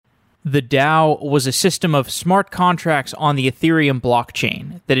The DAO was a system of smart contracts on the Ethereum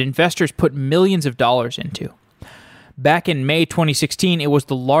blockchain that investors put millions of dollars into. Back in May 2016, it was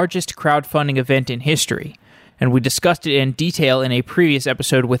the largest crowdfunding event in history, and we discussed it in detail in a previous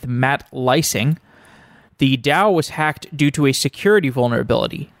episode with Matt Leising. The DAO was hacked due to a security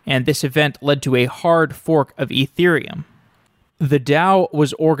vulnerability, and this event led to a hard fork of Ethereum. The DAO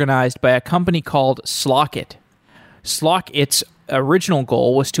was organized by a company called Slock.it. Slock.it's original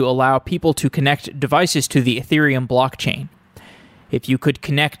goal was to allow people to connect devices to the Ethereum blockchain. If you could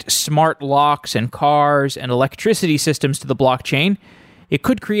connect smart locks and cars and electricity systems to the blockchain, it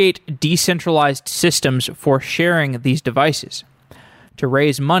could create decentralized systems for sharing these devices. To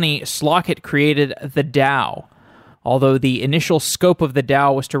raise money, Slock.it created the DAO. Although the initial scope of the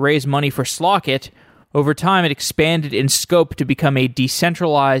DAO was to raise money for Slock.it, over time it expanded in scope to become a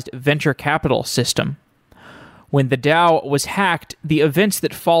decentralized venture capital system. When the DAO was hacked, the events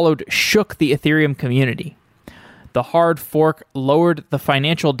that followed shook the Ethereum community. The hard fork lowered the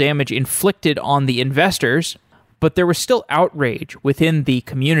financial damage inflicted on the investors, but there was still outrage within the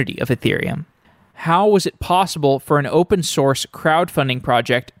community of Ethereum. How was it possible for an open source crowdfunding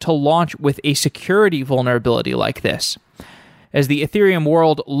project to launch with a security vulnerability like this? As the Ethereum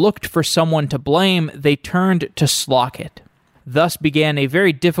world looked for someone to blame, they turned to Slock.it. Thus began a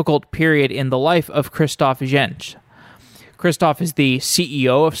very difficult period in the life of Christoph Jentzsch. Christoph is the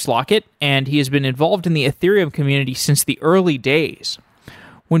CEO of Slock.it, and he has been involved in the Ethereum community since the early days.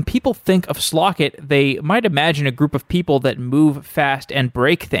 When people think of Slock.it, they might imagine a group of people that move fast and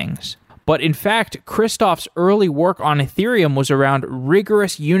break things. But in fact, Christoph's early work on Ethereum was around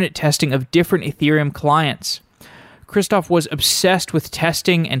rigorous unit testing of different Ethereum clients. Christoph was obsessed with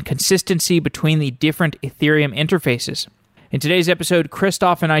testing and consistency between the different Ethereum interfaces. In today's episode,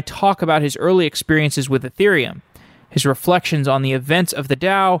 Christoph and I talk about his early experiences with Ethereum, his reflections on the events of the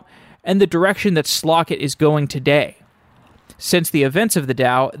DAO, and the direction that Slock.it is going today. Since the events of the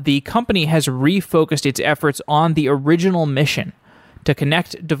DAO, the company has refocused its efforts on the original mission to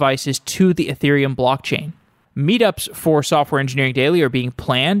connect devices to the Ethereum blockchain. Meetups for Software Engineering Daily are being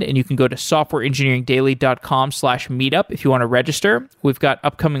planned, and you can go to softwareengineeringdaily.com/meetup if you want to register. We've got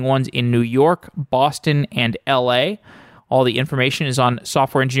upcoming ones in New York, Boston, and LA. All the information is on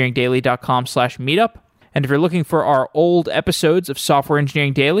softwareengineeringdaily.com/meetup. And if you're looking for our old episodes of Software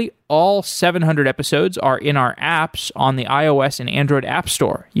Engineering Daily, all 700 episodes are in our apps on the iOS and Android App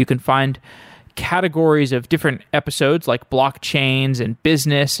Store. You can find categories of different episodes like blockchains and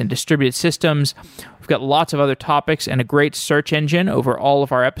business and distributed systems. We've got lots of other topics and a great search engine over all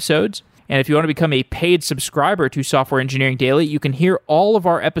of our episodes. And if you want to become a paid subscriber to Software Engineering Daily, you can hear all of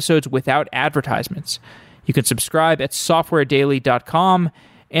our episodes without advertisements. You can subscribe at softwaredaily.com,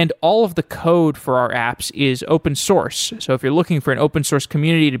 and all of the code for our apps is open source. So if you're looking for an open source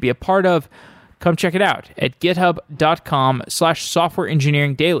community to be a part of, come check it out at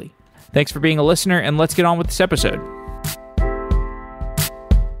github.com/softwareengineeringdaily. Thanks for being a listener, and let's get on with this episode.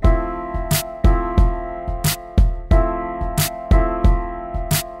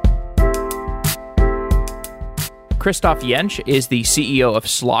 Christoph Jentzsch is the CEO of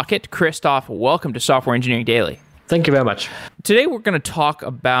Slock.it. Christoph, welcome to Software Engineering Daily. Thank you very much. Today we're going to talk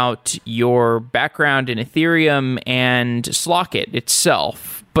about your background in Ethereum and Slock.it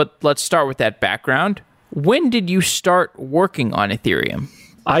itself, but let's start with that background. When did you start working on Ethereum?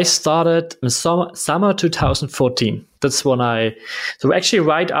 I started in summer 2014. That's when so actually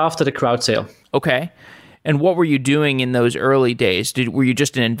right after the crowd sale. Okay. And what were you doing in those early days? Were you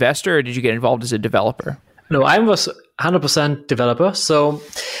just an investor, or did you get involved as a developer? No, I was 100% developer. So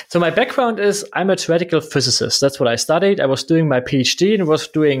my background is I'm a theoretical physicist. That's what I studied. I was doing my PhD and was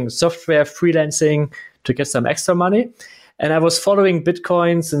doing software freelancing to get some extra money. And I was following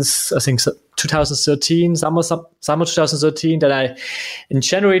Bitcoin since, I think, 2013, summer 2013. Then in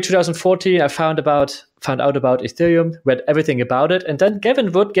January 2014, I found out about Ethereum, read everything about it. And then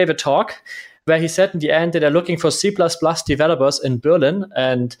Gavin Wood gave a talk where he said in the end that they're looking for C++ developers in Berlin.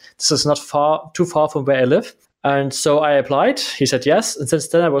 And this is not too far from where I live. And so I applied. He said yes. And since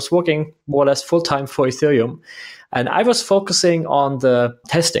then, I was working more or less full-time for Ethereum. And I was focusing on the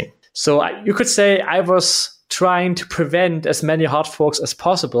testing. So you could say I was trying to prevent as many hard forks as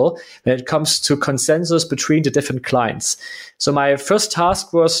possible when it comes to consensus between the different clients. So my first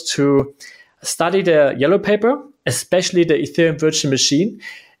task was to study the yellow paper, especially the Ethereum virtual machine,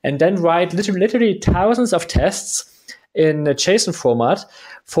 and then write literally thousands of tests in a JSON format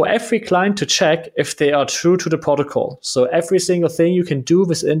for every client to check if they are true to the protocol. So every single thing you can do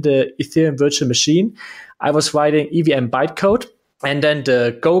within the Ethereum virtual machine, I was writing EVM bytecode And then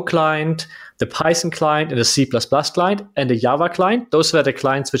the Go client, the Python client, and the C++ client, and the Java client. Those were the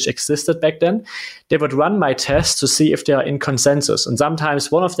clients which existed back then. They would run my tests to see if they are in consensus. And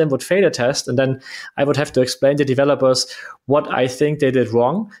sometimes one of them would fail a test, and then I would have to explain to developers what I think they did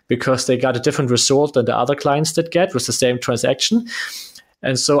wrong because they got a different result than the other clients did get with the same transaction.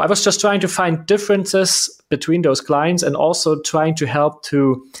 And so I was just trying to find differences between those clients and also trying to help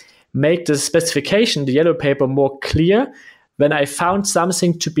to make the specification, the yellow paper, more clear. When I found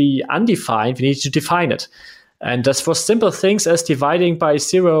something to be undefined, we need to define it. And that's for simple things as dividing by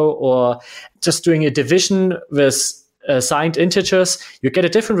 0 or just doing a division with signed integers. You get a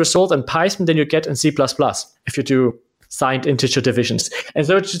different result in Python than you get in C++ if you do signed integer divisions. And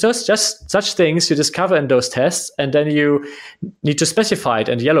so it's just such things you discover in those tests, and then you need to specify it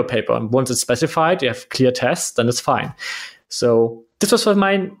in the yellow paper. And once it's specified, you have clear tests, then it's fine. So this was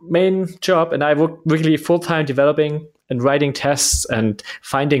my main job, and I worked really full-time developing and writing tests and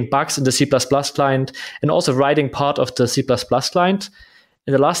finding bugs in the C++ client and also writing part of the C++ client.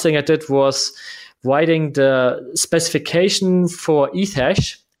 And the last thing I did was writing the specification for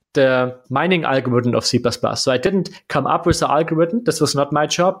Ethash, the mining algorithm of C++. So I didn't come up with the algorithm. This was not my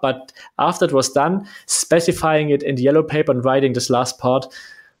job. But after it was done, specifying it in the yellow paper and writing this last part,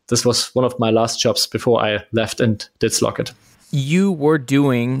 this was one of my last jobs before I left and did Slock.it. You were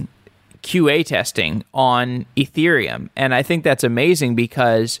doing QA testing on Ethereum. And I think that's amazing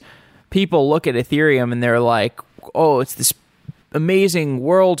because people look at Ethereum and they're like, oh, it's this amazing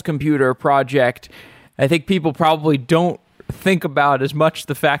world computer project. I think people probably don't think about as much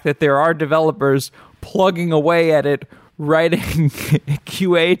the fact that there are developers plugging away at it, writing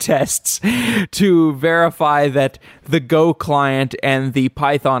QA tests to verify that the Go client and the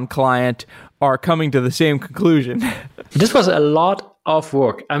Python client are coming to the same conclusion. This was a lot of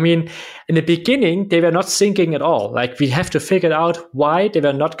work. I mean, in the beginning, they were not syncing at all. Like, we have to figure out why they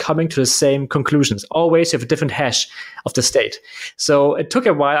were not coming to the same conclusions. Always you have a different hash of the state. So it took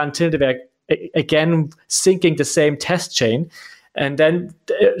a while until they were again syncing the same test chain. And then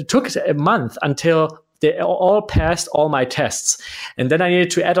it took a month until they all passed all my tests. And then I needed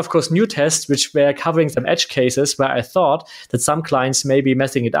to add, of course, new tests, which were covering some edge cases where I thought that some clients may be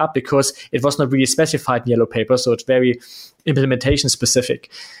messing it up because it was not really specified in yellow paper. So it's very implementation specific.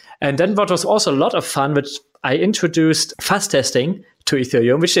 And then what was also a lot of fun, which I introduced fuzz testing to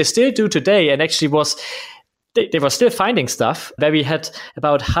Ethereum, which they still do today. And actually they were still finding stuff where we had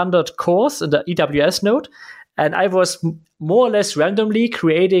about 100 cores in the EWS node. And I was more or less randomly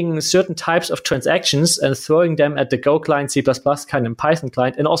creating certain types of transactions and throwing them at the Go client, C++ client, and Python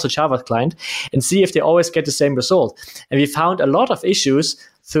client, and also Java client, and see if they always get the same result. And we found a lot of issues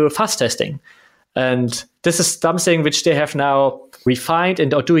through fuzz testing. And this is something which they have now refined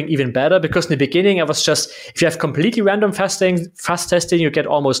and are doing even better, because in the beginning, I was just, if you have completely random fuzz testing, you get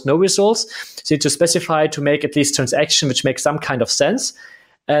almost no results. So you need to specify to make at least transaction which makes some kind of sense.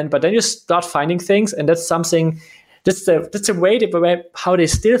 But then you start finding things, and that's something, that's a way how they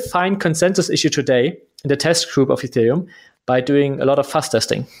still find consensus issue today in the test group of Ethereum by doing a lot of fuzz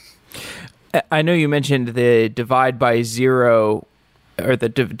testing. I know you mentioned the divide by 0 or the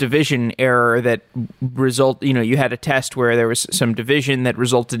division error that you had a test where there was some division that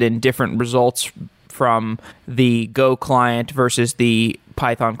resulted in different results from the Go client versus the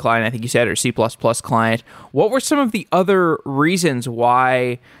Python client, I think you said, or C++ client. What were some of the other reasons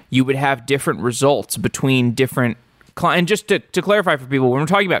why you would have different results between different clients? And just to clarify for people, when we're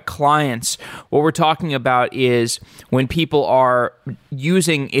talking about clients, what we're talking about is when people are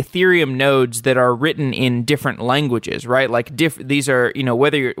using Ethereum nodes that are written in different languages, right? Like these are,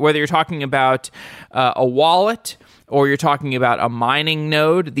 whether you're talking about a wallet or you're talking about a mining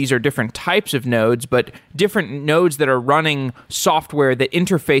node, these are different types of nodes, but different nodes that are running software that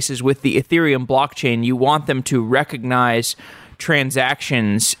interfaces with the Ethereum blockchain. You want them to recognize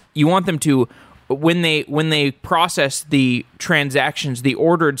transactions. You want them to, when they process the transactions, the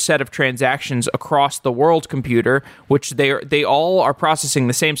ordered set of transactions across the world computer, which they all are processing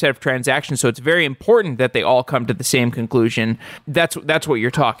the same set of transactions, so it's very important that they all come to the same conclusion. That's what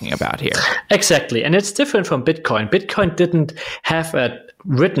you're talking about here. Exactly, and it's different from Bitcoin. Bitcoin didn't have a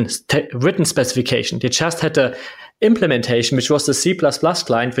written specification. They just had a implementation, which was the C++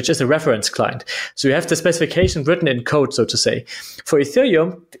 client, which is a reference client. So you have the specification written in code, so to say. For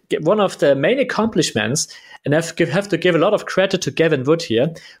Ethereum, one of the main accomplishments, and I have to give a lot of credit to Gavin Wood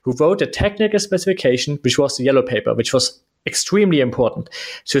here, who wrote a technical specification, which was the yellow paper, which was extremely important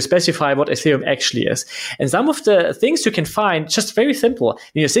to specify what Ethereum actually is. And some of the things you can find, just very simple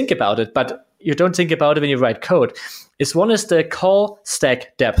when you think about it, but you don't think about it when you write code, is one is the call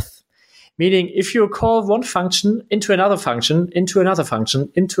stack depth. Meaning if you call one function into another function, into another function,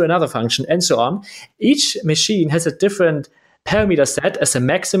 into another function, and so on, each machine has a different parameter set as a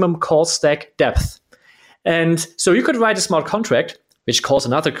maximum call stack depth. And so you could write a smart contract which calls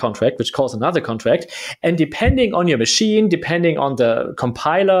another contract, which calls another contract. And depending on your machine, depending on the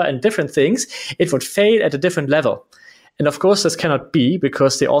compiler and different things, it would fail at a different level. And of course, this cannot be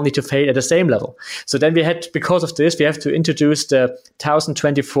because they all need to fail at the same level. So then because of this, we have to introduce the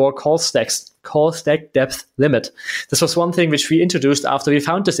 1024 call stack depth limit. This was one thing which we introduced after we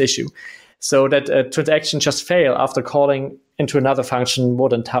found this issue. So that a transaction just fail after calling into another function more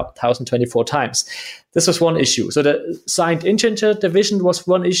than 1024 times. This was one issue. So the signed integer division was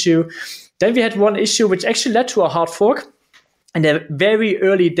one issue. Then we had one issue which actually led to a hard fork in the very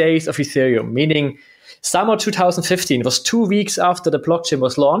early days of Ethereum, meaning summer 2015. It was 2 weeks after the blockchain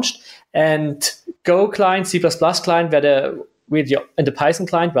was launched, and Go client, C++ client, and the Python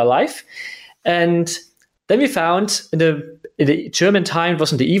client were live. And then we found in the German time, it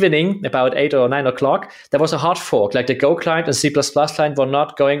was in the evening, about 8 or 9 o'clock, there was a hard fork. Like the Go client and C++ client were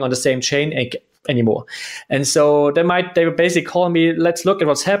not going on the same chain anymore. And so they would basically call me, let's look at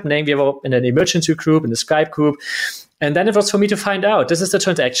what's happening. We were in an emergency group, in the Skype group. And then it was for me to find out, this is the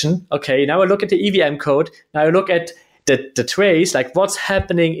transaction. Okay, now I look at the EVM code. Now I look at the trace, like what's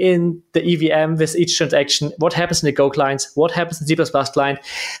happening in the EVM with each transaction, what happens in the Go clients, what happens in C++ client.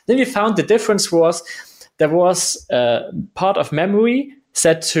 Then we found the difference was, there was a part of memory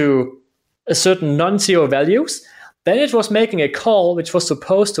set to a certain non-zero values. Then it was making a call which was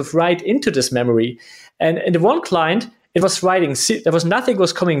supposed to write into this memory. And in the one client, it was writing, nothing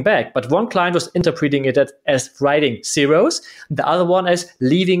was coming back, but one client was interpreting it as writing zeros, the other one as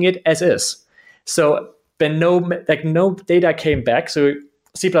leaving it as is. So then no data came back. So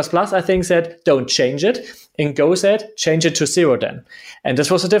C++, I think, said, don't change it. And Go said, change it to 0 then. And this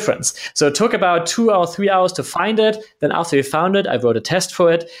was the difference. So it took about 2 or 3 hours to find it. Then after we found it, I wrote a test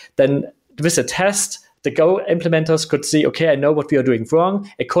for it. Then with the test, the Go implementers could see, okay, I know what we are doing wrong.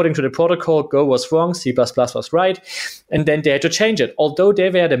 According to the protocol, Go was wrong, C++ was right. And then they had to change it. Although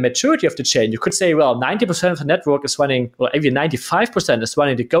they were the majority of the chain, you could say, well, 90% of the network is running, or even 95% is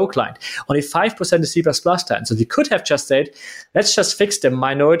running the Go client. Only 5% is C++ client. So we could have just said, let's just fix the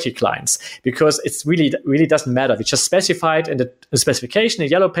minority clients, because it's really doesn't matter. We just specified in the specification, in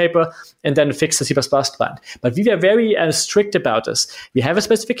yellow paper, and then fix the C++ client. But we were very strict about this. We have a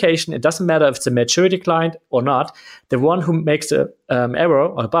specification. It doesn't matter if it's a majority client or not. The one who makes an error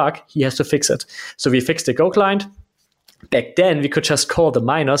or a bug, he has to fix it. So we fixed the Go client. Back then, we could just call the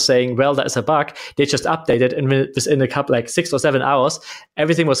miner saying, well, there's a bug. They just updated, and within a couple, 6 or 7 hours,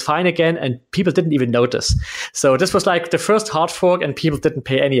 everything was fine again, and people didn't even notice. So this was like the first hard fork, and people didn't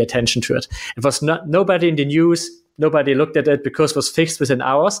pay any attention to it. It was nobody in the news. Nobody looked at it because it was fixed within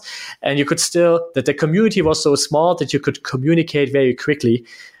hours. And you could that the community was so small that you could communicate very quickly.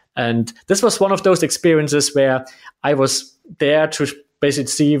 And this was one of those experiences where I was there to basically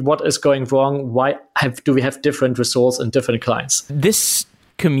see what is going wrong. Why do we have different results in different clients? This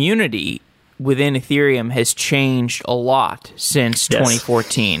community within Ethereum has changed a lot since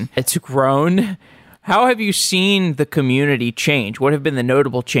 2014. It's grown. How have you seen the community change? What have been the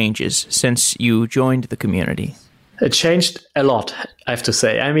notable changes since you joined the community? It changed a lot, I have to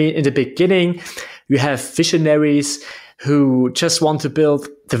say. I mean, in the beginning, you have visionaries who just want to build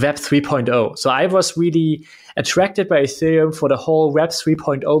the Web 3.0. So I was really attracted by Ethereum for the whole Web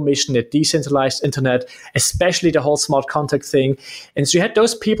 3.0 mission, the decentralized internet, especially the whole smart contract thing. And so you had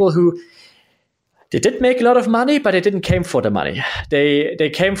those people who, they did make a lot of money, but they didn't came for the money. They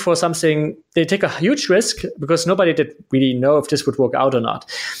came for something, they take a huge risk because nobody did really know if this would work out or not.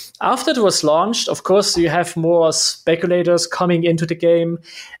 After it was launched, of course, you have more speculators coming into the game,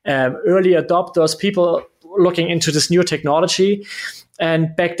 early adopters, people looking into this new technology.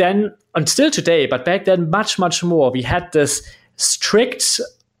 And back then, and still today, but back then much, much more, we had this strict,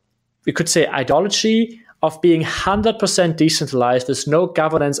 we could say, ideology of being 100% decentralized. There's no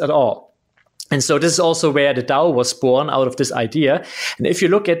governance at all. And so this is also where the DAO was born, out of this idea. And if you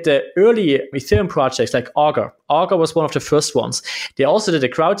look at the early Ethereum projects like Augur was one of the first ones. They also did a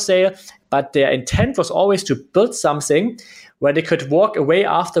crowd sale, but their intent was always to build something where they could walk away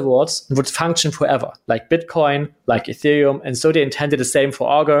afterwards and would function forever, like Bitcoin, like Ethereum. And so they intended the same for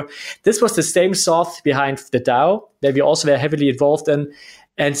Augur. This was the same thought behind the DAO that we also were heavily involved in.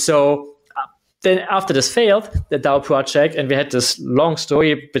 And so then after this failed, the DAO project, and we had this long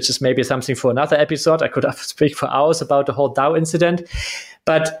story, which is maybe something for another episode. I could speak for hours about the whole DAO incident.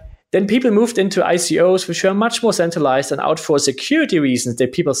 But then people moved into ICOs, which were much more centralized and out for security reasons.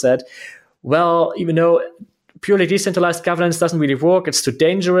 That people said, well, even though purely decentralized governance doesn't really work. It's too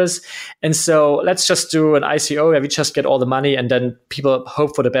dangerous. And so let's just do an ICO where we just get all the money and then people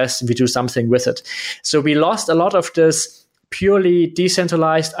hope for the best and we do something with it. So we lost a lot of this purely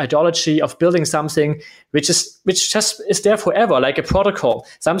decentralized ideology of building something which just is there forever, like a protocol.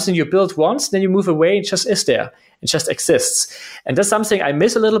 Something you build once, then you move away, it just is there. It just exists. And that's something I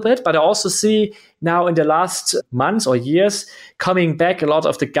miss a little bit, but I also see now in the last months or years coming back a lot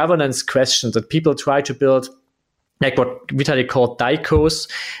of the governance questions that people try to build, like what Vitalik called DAOs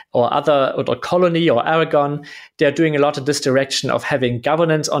or Colony or Aragon. They're doing a lot in this direction of having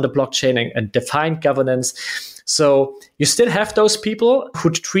governance on the blockchain and defined governance. So you still have those people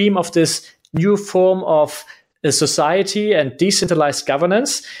who dream of this new form of a society and decentralized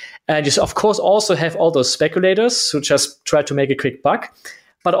governance. And you, of course, also have all those speculators who just try to make a quick buck.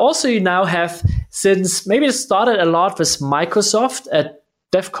 But also you now have, since maybe it started a lot with Microsoft at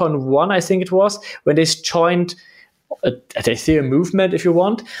DEF CON 1, I think it was, when they joined at the Ethereum movement, if you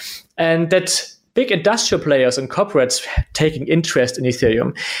want, and that big industrial players and corporates taking interest in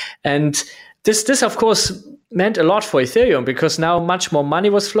Ethereum. And this of course, meant a lot for Ethereum because now much more money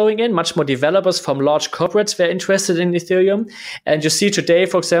was flowing in, much more developers from large corporates were interested in Ethereum. And you see today,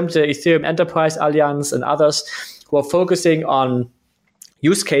 for example, the Ethereum Enterprise Alliance and others who are focusing on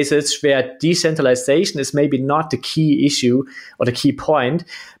use cases where decentralization is maybe not the key issue or the key point,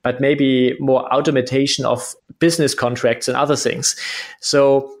 but maybe more automation of business contracts and other things.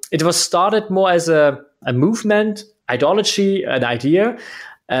 So it was started more as a movement, ideology, an idea,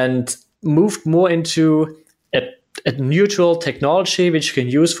 and moved more into a neutral technology which you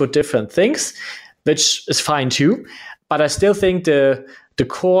can use for different things, which is fine too. But I still think the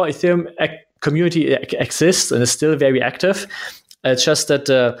core Ethereum community exists and is still very active. It's just that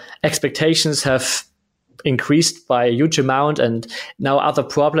the expectations have increased by a huge amount, and now other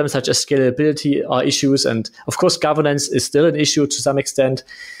problems such as scalability are issues, and of course governance is still an issue to some extent.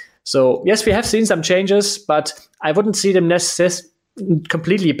 So yes, we have seen some changes, but I wouldn't see them necessarily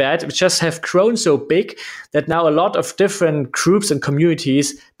completely bad. We just have grown so big that now a lot of different groups and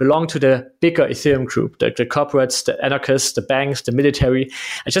communities belong to the bigger Ethereum group, the corporates, the anarchists, the banks, the military.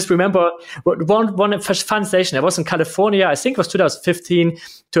 I just remember one fun session. I was in California, I think it was 2015,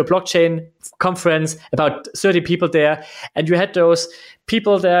 to a blockchain conference, about 30 people there. And you had those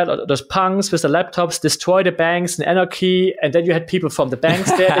people there, those punks with the laptops, destroy the banks and anarchy. And then you had people from the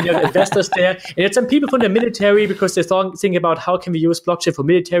banks there, and you had investors there. And you had some people from the military because they thinking about how can we use blockchain for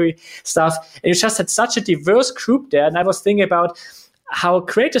military stuff. And you just had such a diverse group there. And I was thinking about how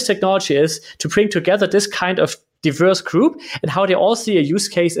great this technology is to bring together this kind of diverse group and how they all see a use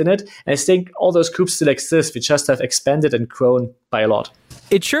case in it. And I think all those groups still exist. We just have expanded and grown by a lot.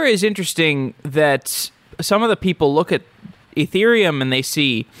 It sure is interesting that some of the people look at Ethereum and they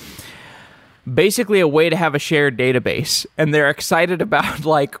see basically a way to have a shared database, and they're excited about,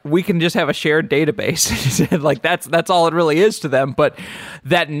 like, we can just have a shared database. Like that's all it really is to them. But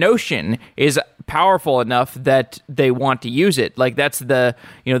that notion is powerful enough that they want to use it. Like that's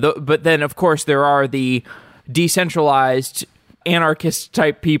but then of course there are the decentralized anarchist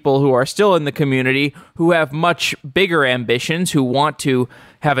type people who are still in the community who have much bigger ambitions, who want to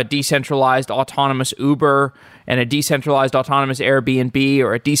have a decentralized autonomous Uber and a decentralized autonomous Airbnb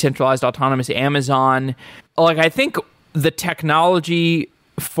or a decentralized autonomous Amazon. Like, I think the technology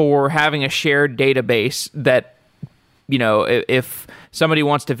for having a shared database that, if somebody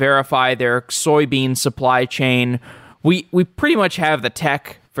wants to verify their soybean supply chain, we pretty much have the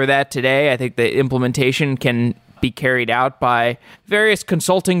tech for that today. I think the implementation can be carried out by various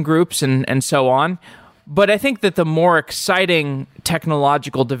consulting groups and so on. But I think that the more exciting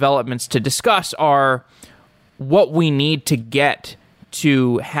technological developments to discuss are what we need to get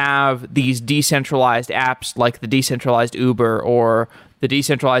to have these decentralized apps like the decentralized Uber or the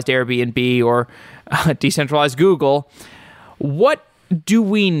decentralized Airbnb or decentralized Google. What do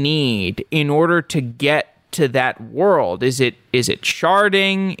we need in order to get to that world? Is it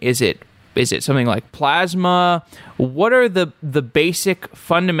sharding? Is it something like Plasma? What are the basic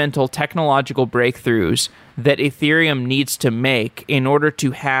fundamental technological breakthroughs that Ethereum needs to make in order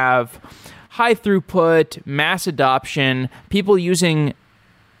to have high throughput, mass adoption,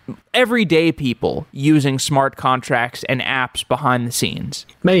 everyday people using smart contracts and apps behind the scenes?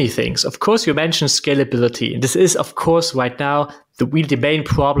 Many things. Of course, you mentioned scalability. And this is, of course, right now, the main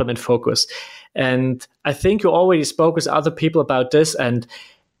problem and focus. And I think you already spoke with other people about this. And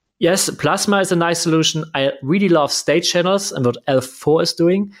yes, Plasma is a nice solution. I really love state channels and what L4 is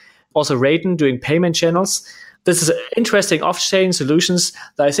doing. Also Raiden doing payment channels. this is interesting off-chain solutions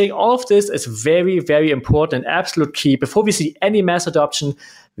that I think all of this is very, very important and absolute key. Before we see any mass adoption,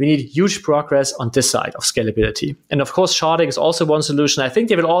 we need huge progress on this side of scalability. And of course, sharding is also one solution. I think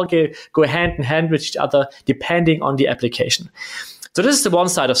they will all go hand in hand with each other depending on the application. So this is the one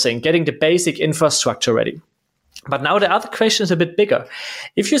side of things, getting the basic infrastructure ready. But now the other question is a bit bigger.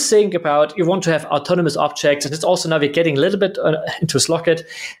 If you think about, you want to have autonomous objects, and it's also now we're getting a little bit into Slock.it,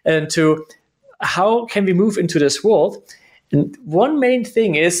 and to how can we move into this world? And one main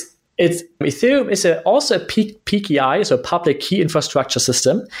thing is, Ethereum is also a PKI, so public key infrastructure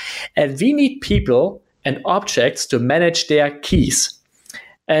system, and we need people and objects to manage their keys.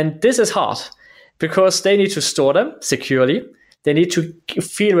 And this is hard because they need to store them securely. They need to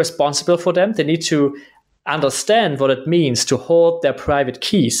feel responsible for them. They need to understand what it means to hold their private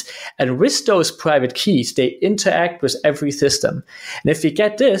keys. And with those private keys, they interact with every system. And if we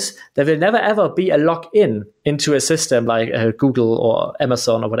get this, there will never ever be a lock-in into a system like Google or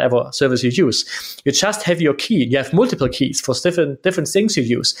Amazon or whatever service you use. You just have your key. You have multiple keys for different things you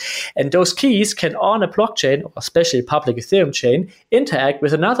use. And those keys can, on a blockchain, or especially public Ethereum chain, interact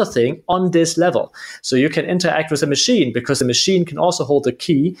with another thing on this level. So you can interact with a machine because the machine can also hold the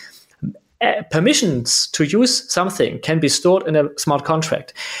key. Permissions to use something can be stored in a smart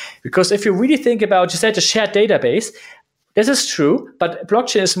contract. Because if you really think about, you said a shared database, this is true, but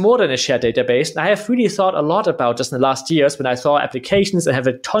blockchain is more than a shared database. And I have really thought a lot about this in the last years when I saw applications. I have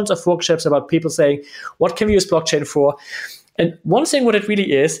tons of workshops about people saying, what can we use blockchain for? And one thing what it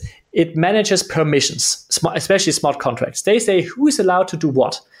really is, it manages permissions, especially smart contracts. They say who is allowed to do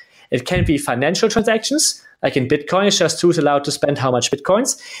what. It can be financial transactions, like in Bitcoin, it's just who's allowed to spend how much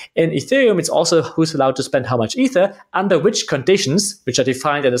Bitcoins. In Ethereum, it's also who's allowed to spend how much Ether, under which conditions, which are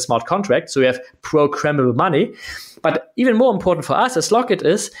defined in a smart contract. So we have programmable money. But even more important for us as Slock.it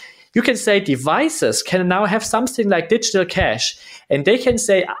is, you can say devices can now have something like digital cash. And they can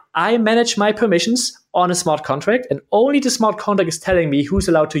say, I manage my permissions on a smart contract, and only the smart contract is telling me who's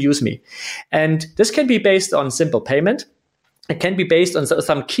allowed to use me. And this can be based on simple payment. It can be based on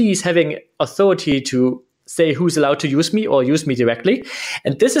some keys having authority to say who's allowed to use me or use me directly.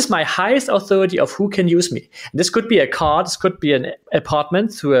 And this is my highest authority of who can use me. And this could be a car, this could be an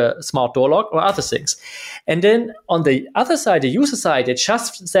apartment through a smart door lock or other things. And then on the other side, the user side, it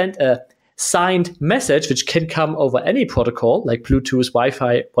just sent a signed message, which can come over any protocol like Bluetooth,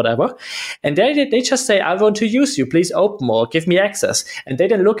 Wi-Fi, whatever. And they just say, I want to use you, please open or give me access. And they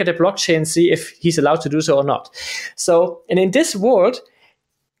then look at the blockchain and see if he's allowed to do so or not. So, and in this world,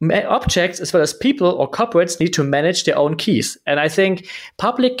 objects as well as people or corporates need to manage their own keys. And I think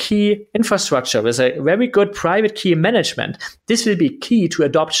public key infrastructure with a very good private key management, this will be key to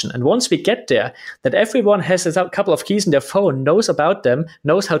adoption. And once we get there, that everyone has a couple of keys in their phone, knows about them,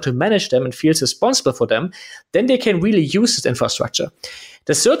 knows how to manage them and feels responsible for them, then they can really use this infrastructure.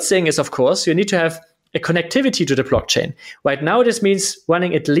 The third thing is, of course, you need to have a connectivity to the blockchain. Right now, this means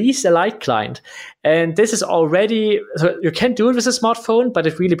running at least a light client. And this is already, so you can do it with a smartphone, but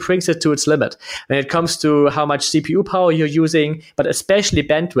it really brings it to its limit when it comes to how much CPU power you're using, but especially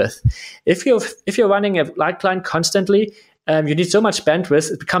bandwidth. If you're running a light client constantly, you need so much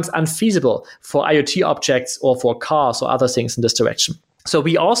bandwidth, it becomes unfeasible for IoT objects or for cars or other things in this direction. So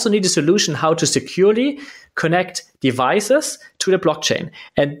we also need a solution how to securely connect devices to the blockchain,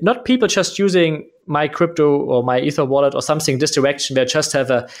 and not people just using my crypto or my Ether wallet or something in this direction where I just have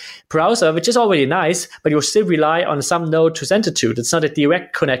a browser, which is already nice, but you still rely on some node to send it to. It's not a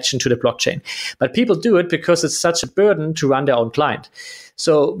direct connection to the blockchain. But people do it because it's such a burden to run their own client.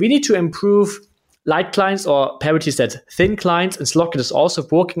 So we need to improve light clients, or parity said thin clients, and Slock.it is also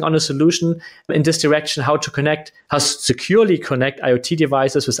working on a solution in this direction, how to securely connect IoT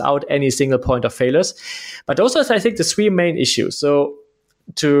devices without any single point of failures. But those are, I think, the three main issues. So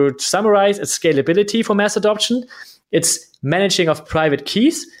to summarize, it's scalability for mass adoption, it's managing of private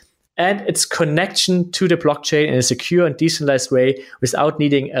keys, and its connection to the blockchain in a secure and decentralized way without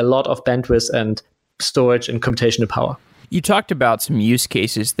needing a lot of bandwidth and storage and computational power. You talked about some use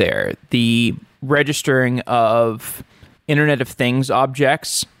cases there. The registering of Internet of Things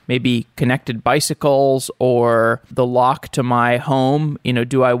objects, maybe connected bicycles or the lock to my home.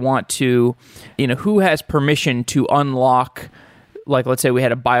 Do I want to, who has permission to unlock, like let's say we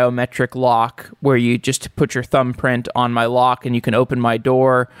had a biometric lock where you just put your thumbprint on my lock and you can open my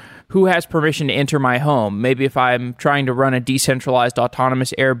door. Who has permission to enter my home? Maybe if I'm trying to run a decentralized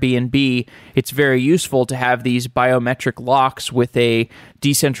autonomous Airbnb, it's very useful to have these biometric locks with a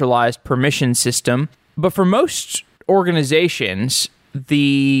decentralized permission system. But for most organizations,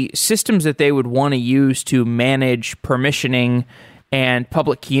 the systems that they would want to use to manage permissioning and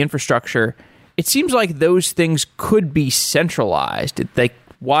public key infrastructure, it seems like those things could be centralized. Like,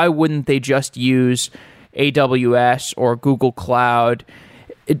 why wouldn't they just use AWS or Google Cloud?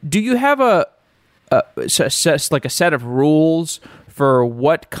 Do you have a set of rules for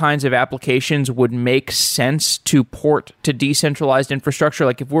what kinds of applications would make sense to port to decentralized infrastructure?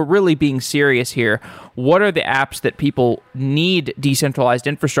 Like, if we're really being serious here, what are the apps that people need decentralized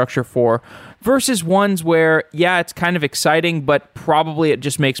infrastructure for versus ones where, yeah, it's kind of exciting, but probably it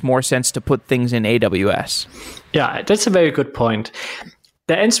just makes more sense to put things in AWS? Yeah, that's a very good point.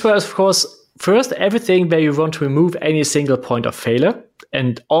 The answer is, of course, first, everything where you want to remove any single point of failure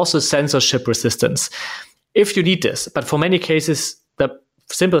and also censorship resistance, if you need this. But for many cases, the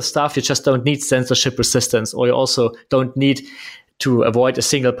simple stuff, you just don't need censorship resistance, or you also don't need to avoid a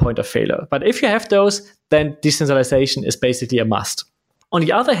single point of failure. But if you have those, then decentralization is basically a must. On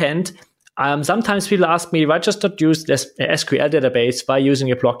the other hand, sometimes people ask me, why just not use this SQL database by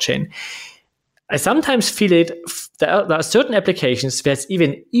using a blockchain? I sometimes feel there are certain applications where it's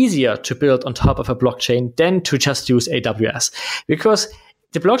even easier to build on top of a blockchain than to just use AWS, because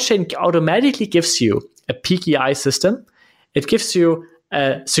the blockchain automatically gives you a PKI system. It gives you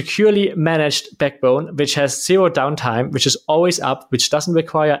a securely managed backbone, which has zero downtime, which is always up, which doesn't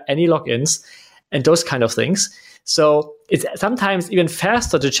require any logins and those kind of things. So it's sometimes even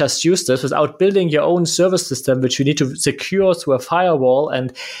faster to just use this without building your own service system, which you need to secure through a firewall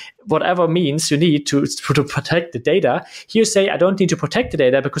and whatever means you need to protect the data. Here you say, I don't need to protect the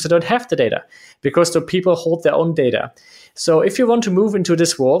data because I don't have the data, because the people hold their own data. So if you want to move into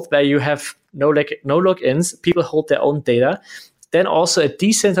this world where you have no logins, people hold their own data, then also a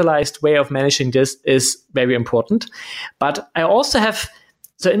decentralized way of managing this is very important. But I also have,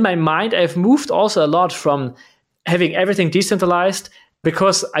 so in my mind, I've moved also a lot from having everything decentralized,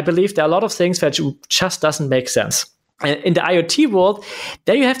 because I believe there are a lot of things that just doesn't make sense. In the IoT world,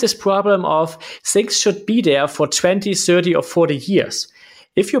 there you have this problem of things should be there for 20, 30, or 40 years.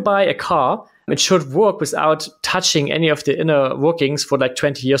 If you buy a car, it should work without touching any of the inner workings for like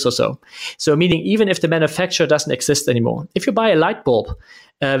 20 years or so. So meaning even if the manufacturer doesn't exist anymore. If you buy a light bulb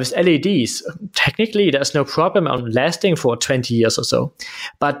with LEDs, technically there's no problem on lasting for 20 years or so.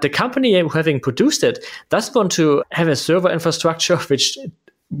 But the company having produced it doesn't want to have a server infrastructure which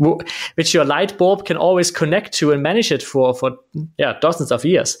your light bulb can always connect to and manage it for dozens of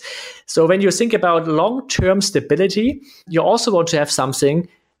years. So when you think about long-term stability, you also want to have something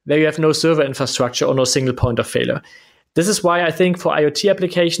where you have no server infrastructure or no single point of failure. This is why I think for IoT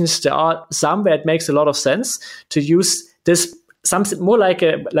applications, there are some where it makes a lot of sense to use this something more like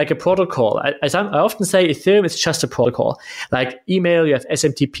a protocol. I often say Ethereum is just a protocol. Like email, you have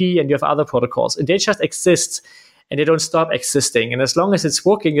SMTP, and you have other protocols, and they just exist. And they don't stop existing. And as long as it's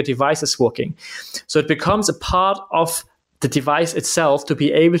working, your device is working. So it becomes a part of the device itself to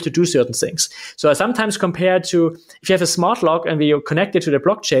be able to do certain things. So I sometimes compare to, if you have a smart lock and you connect it to the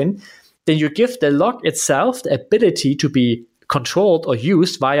blockchain, then you give the lock itself the ability to be controlled or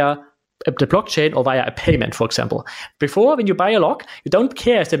used via the blockchain or via a payment, for example. Before, when you buy a lock, you don't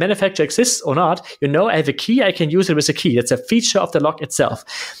care if the manufacturer exists or not. You know, I have a key, I can use it with a key. That's a feature of the lock itself.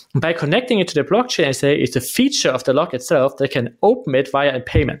 And by connecting it to the blockchain, I say it's a feature of the lock itself that can open it via a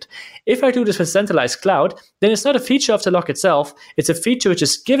payment. If I do this with centralized cloud, then it's not a feature of the lock itself. It's a feature which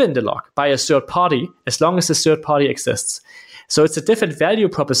is given the lock by a third party, as long as the third party exists. So it's a different value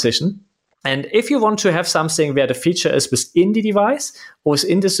proposition. And if you want to have something where the feature is within the device or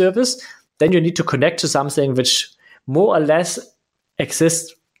within the service, then you need to connect to something which more or less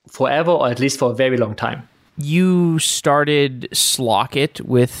exists forever, or at least for a very long time. You started Slock.it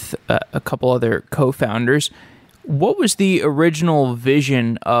with a couple other co-founders. What was the original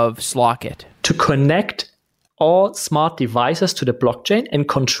vision of Slock.it? To connect all smart devices to the blockchain and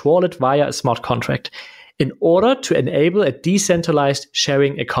control it via a smart contract in order to enable a decentralized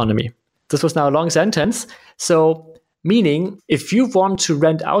sharing economy. This was now a long sentence. So meaning, if you want to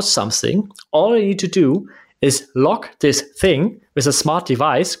rent out something, all you need to do is lock this thing with a smart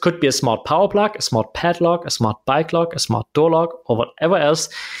device. Could be a smart power plug, a smart padlock, a smart bike lock, a smart door lock, or whatever else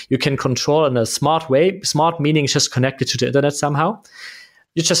you can control in a smart way. Smart meaning just connected to the internet somehow.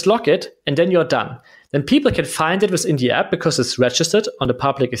 You just lock it, and then you're done. Then people can find it within the app because it's registered on the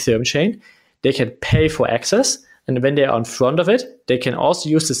public Ethereum chain. They can pay for access. And when they are in front of it, they can also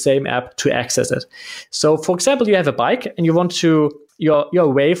use the same app to access it. So, for example, you have a bike and you want to, you're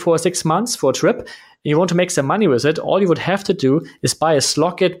away for 6 months for a trip, and you want to make some money with it. All you would have to do is buy a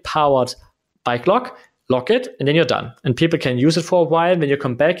Slock.it powered bike lock, lock it, and then you're done. And people can use it for a while. When you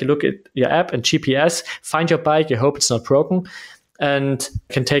come back, you look at your app and GPS, find your bike, you hope it's not broken, and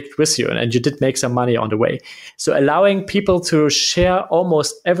can take it with you. And you did make some money on the way. So allowing people to share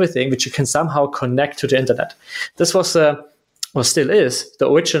almost everything which you can somehow connect to the internet. This was, or still is, the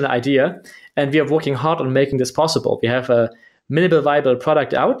original idea. And we are working hard on making this possible. We have a minimal viable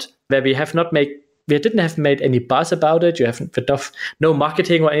product out where we didn't have made any buzz about it. You have no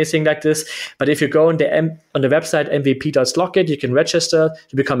marketing or anything like this. But if you go on the website mvp.slock.it, you can register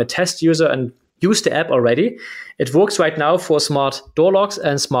to become a test user and use the app already. It works right now for smart door locks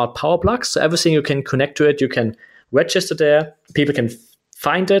and smart power plugs. So everything you can connect to it, you can register there. People can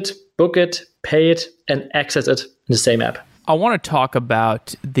find it, book it, pay it, and access it in the same app. I want to talk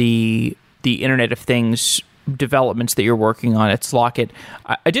about the Internet of Things developments that you're working on at Slock.it.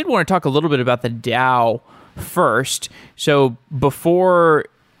 I did want to talk a little bit about the DAO first. So before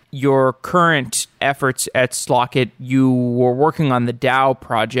your current efforts at Slock.it, you were working on the DAO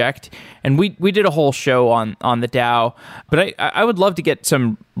project, and we did a whole show on the DAO, but I would love to get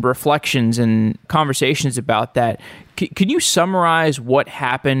some reflections and conversations about that. Can you summarize what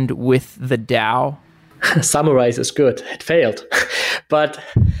happened with the DAO? Summarize is good. It failed. But,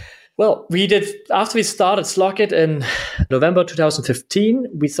 well, after we started Slock.it in November 2015,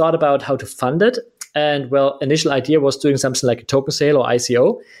 we thought about how to fund it. And, well, initial idea was doing something like a token sale or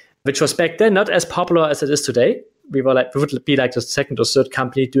ICO, which was back then not as popular as it is today. We would be like the second or third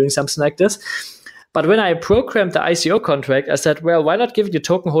company doing something like this. But when I programmed the ICO contract, I said, well, why not give your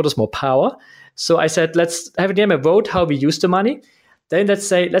token holders more power? So I said, let's have them a vote how we use the money. Then let's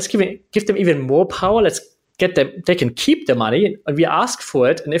give them even more power. They can keep the money, and we ask for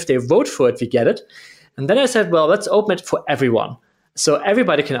it. And if they vote for it, we get it. And then I said, well, let's open it for everyone. So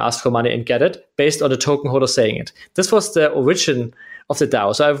everybody can ask for money and get it based on the token holder saying it. This was the origin of the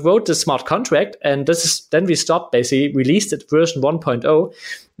DAO. So I wrote the smart contract, and then we stopped, basically released it version 1.0.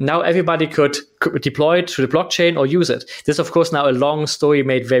 Now everybody could deploy it to the blockchain or use it. This is, of course, now a long story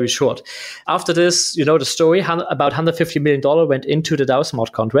made very short. After this, you know the story, about $150 million went into the DAO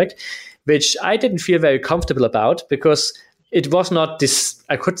smart contract, which I didn't feel very comfortable about because it was not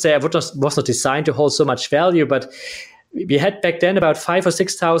was not designed to hold so much value, but we had back then about 5,000 or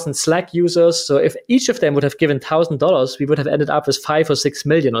 6,000 Slack users. So if each of them would have given $1,000, we would have ended up with 5 or 6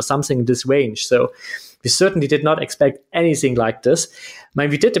 million or something in this range. So we certainly did not expect anything like this. I mean,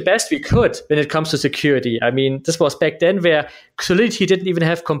 we did the best we could when it comes to security. I mean, this was back then where Solidity didn't even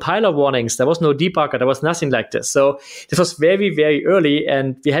have compiler warnings. There was no debugger. There was nothing like this. So this was very, very early,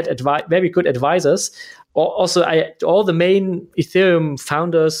 and we had very good advisors. Also, all the main Ethereum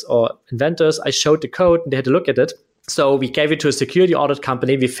founders or inventors, I showed the code and they had to look at it. So we gave it to a security audit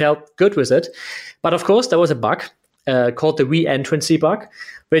company. We felt good with it. But of course, there was a bug called the re-entrancy bug,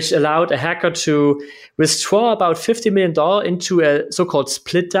 which allowed a hacker to withdraw about $50 million into a so-called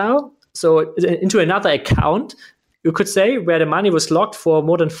split DAO. So into another account, you could say, where the money was locked for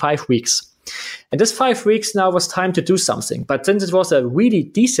more than 5 weeks. And this 5 weeks now was time to do something. But since it was a really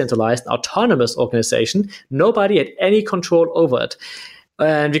decentralized, autonomous organization, nobody had any control over it.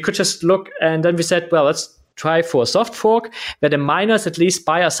 And we could just look, and then we said, well, let's try for a soft fork where the miners at least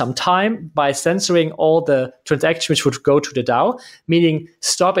buy us some time by censoring all the transactions which would go to the DAO, meaning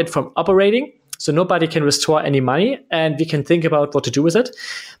stop it from operating so nobody can restore any money, and we can think about what to do with it.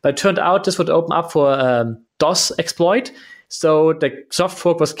 But it turned out this would open up for a DOS exploit. So the soft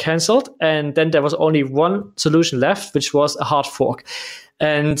fork was canceled, and then there was only one solution left, which was a hard fork.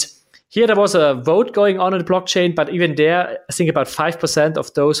 And here there was a vote going on the blockchain, but even there, I think about 5%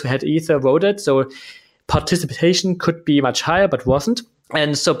 of those who had Ether voted. So participation could be much higher, but wasn't.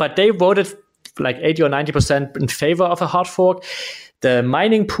 And so, but they voted like 80 or 90% in favor of a hard fork. The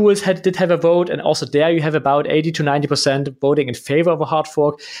mining pools did have a vote, and also there you have about 80 to 90% voting in favor of a hard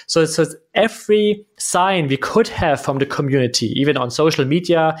fork. So it's every sign we could have from the community, even on social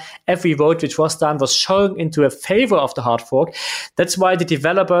media, every vote which was done was showing into a favor of the hard fork. That's why the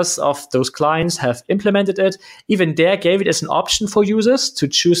developers of those clients have implemented it. Even there gave it as an option for users to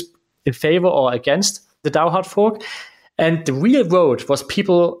choose in favor or against the DAO hard fork. And the real vote was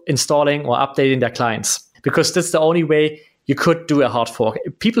people installing or updating their clients, because that's the only way you could do a hard fork.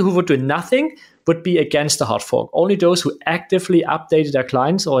 People who would do nothing would be against the hard fork. Only those who actively updated their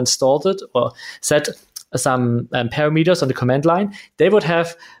clients or installed it or set some parameters on the command line, they would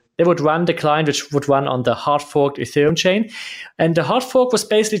run the client which would run on the hard forked Ethereum chain. And the hard fork was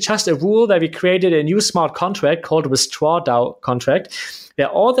basically just a rule where we created a new smart contract called Withdraw DAO contract, where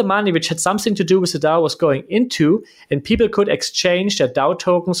all the money which had something to do with the DAO was going into, and people could exchange their DAO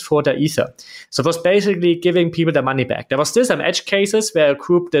tokens for their Ether. So it was basically giving people their money back. There was still some edge cases where a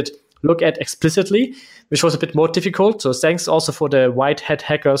group did look at explicitly, which was a bit more difficult. So thanks also for the white hat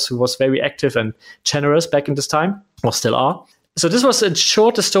hackers who was very active and generous back in this time, or still are. So this was in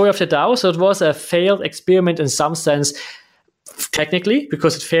short the story of the DAO. So it was a failed experiment in some sense, technically,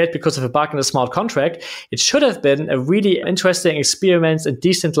 because it failed because of a bug in a smart contract. It should have been a really interesting experiment in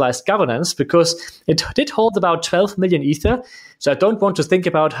decentralized governance because it did hold about 12 million Ether. So I don't want to think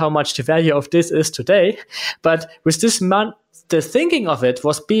about how much the value of this is today. But with this the thinking of it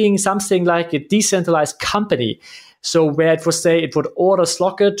was being something like a decentralized company. So where it would say it would order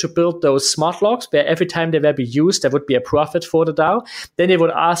Slock.it to build those smart locks, where every time they were be used, there would be a profit for the DAO. Then they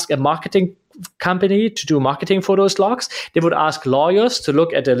would ask a marketing company to do marketing for those locks. They would ask lawyers to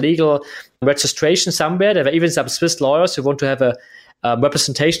look at a legal registration somewhere. There were even some Swiss lawyers who want to have a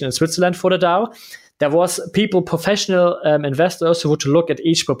representation in Switzerland for the DAO. There was professional investors who would look at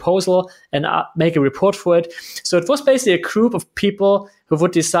each proposal and make a report for it. So it was basically a group of people who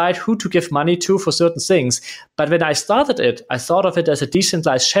would decide who to give money to for certain things. But when I started it, I thought of it as a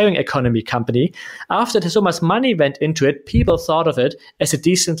decentralized sharing economy company. After so much money went into it, people thought of it as a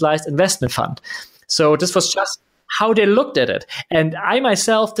decentralized investment fund. So this was just how they looked at it. And I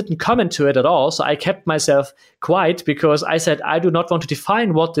myself didn't comment to it at all. So I kept myself quiet because I said, I do not want to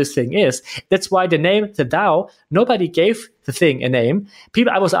define what this thing is. That's why the name, the DAO, nobody gave the thing a name.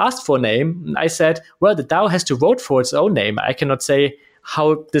 I was asked for a name. I said, well, the DAO has to vote for its own name. I cannot say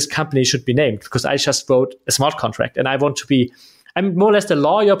how this company should be named because I just wrote a smart contract and I'm more or less the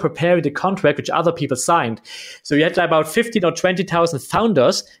lawyer preparing the contract which other people signed. So you had like about 15 or 20,000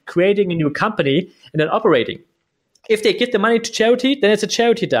 founders creating a new company and then operating. If they give the money to charity, then it's a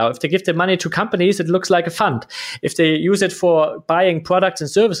charity DAO. If they give the money to companies, it looks like a fund. If they use it for buying products and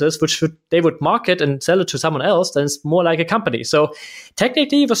services, which they would market and sell it to someone else, then it's more like a company. So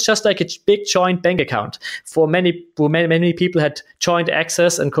technically, it was just like a big joint bank account for many people had joint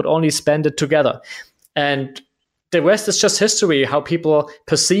access and could only spend it together. And the rest is just history, how people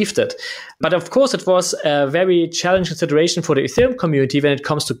perceived it. But of course, it was a very challenging situation for the Ethereum community when it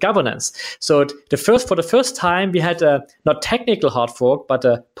comes to governance. So for the first time, we had a not technical hard fork, but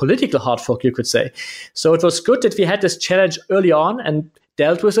a political hard fork, you could say. So it was good that we had this challenge early on and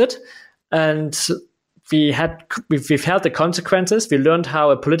dealt with it. And we've felt the consequences. We learned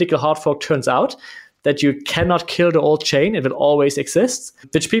how a political hard fork turns out, that you cannot kill the old chain. It will always exist,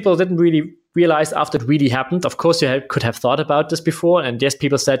 which people didn't really realize after it really happened. Of course, you could have thought about this before, and yes,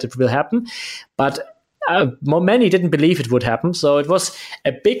 people said it will happen, but many didn't believe it would happen. So it was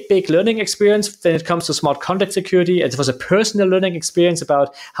a big learning experience when it comes to smart contract security. It was a personal learning experience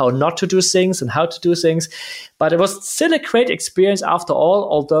about how not to do things and how to do things. But it was still a great experience after all,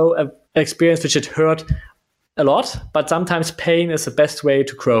 although an experience which it hurt a lot, but sometimes pain is the best way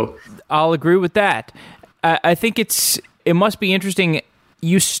to grow. I'll agree with that. I think it must be interesting.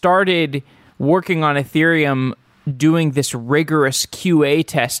 You started working on Ethereum doing this rigorous QA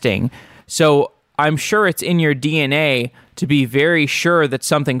testing. So I'm sure it's in your DNA to be very sure that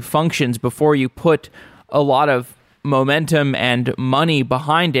something functions before you put a lot of momentum and money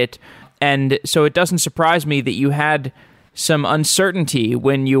behind it. And so it doesn't surprise me that you had some uncertainty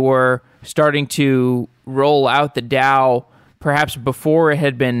when you were starting to roll out the DAO, perhaps before it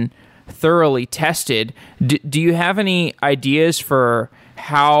had been thoroughly tested. Do you have any ideas for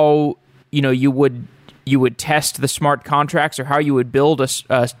how you would test the smart contracts, or how you would build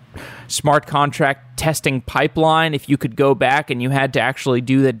a smart contract testing pipeline if you could go back and you had to actually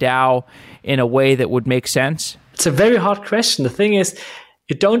do the DAO in a way that would make sense? It's a very hard question. The thing is,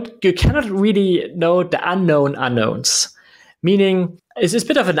 you cannot really know the unknown unknowns. Meaning, it's a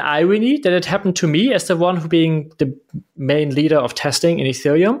bit of an irony that it happened to me as the one who being the main leader of testing in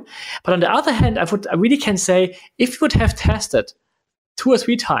Ethereum. But on the other hand, I really can say, if we would have tested 2 or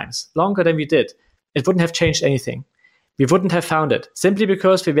 3 times longer than we did, it wouldn't have changed anything. We wouldn't have found it, simply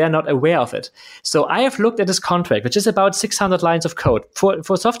because we were not aware of it. So I have looked at this contract, which is about 600 lines of code. For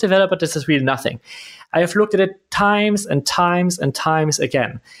a soft developer, this is really nothing. I have looked at it times and times and times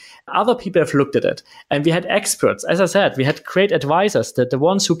again. Other people have looked at it, and we had experts. As I said, we had great advisors, that the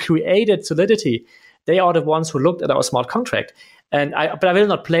ones who created Solidity, they are the ones who looked at our smart contract. But I will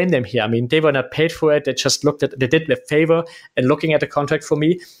not blame them here. I mean, they were not paid for it. They just they did me a favor in looking at the contract for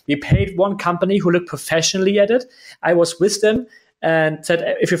me. We paid one company who looked professionally at it. I was with them and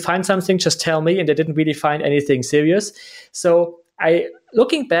said, if you find something, just tell me. And they didn't really find anything serious. So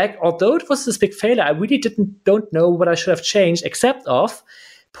looking back, although it was this big failure, I really don't know what I should have changed, except of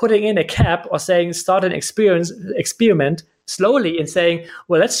putting in a cap or saying start an experiment slowly and saying,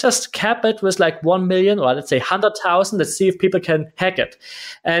 well, let's just cap it with like 1 million or let's say 100,000. Let's see if people can hack it.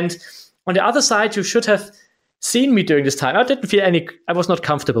 And on the other side, you should have seen me during this time. I was not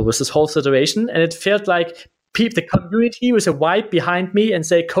comfortable with this whole situation. And it felt like the community with a white behind me and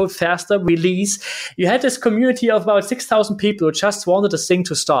say, code faster, release. You had this community of about 6,000 people who just wanted this thing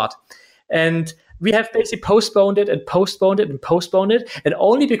to start. And we have basically postponed it and postponed it and postponed it. And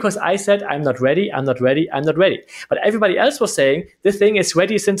only because I said, I'm not ready, I'm not ready, I'm not ready. But everybody else was saying, this thing is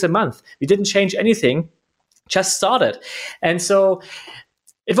ready since a month. We didn't change anything, just started. And so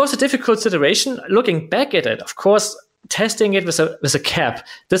it was a difficult situation. Looking back at it, of course, testing it with a cap,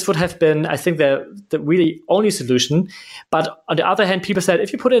 this would have been, I think, the really only solution. But on the other hand, people said,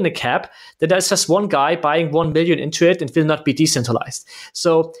 if you put in a cap, then there's just one guy buying 1 million into it and it will not be decentralized.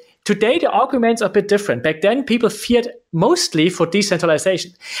 So today, the arguments are a bit different. Back then, people feared mostly for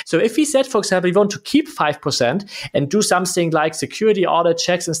decentralization. So if we said, for example, we want to keep 5% and do something like security audit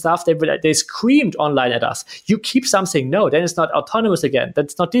checks and stuff, they screamed online at us. You keep something. No, then it's not autonomous again.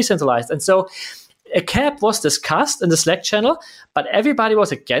 That's not decentralized. And so a cap was discussed in the Slack channel, but everybody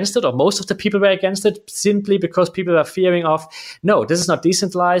was against it, or most of the people were against it, simply because people were fearing of, no, this is not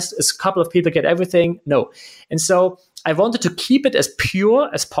decentralized. A couple of people get everything. No. And so I wanted to keep it as pure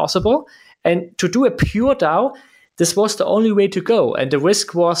as possible. And to do a pure DAO, this was the only way to go. And the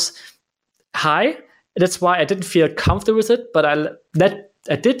risk was high. That's why I didn't feel comfortable with it, but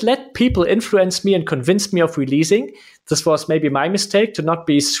I did let people influence me and convince me of releasing. This was maybe my mistake, to not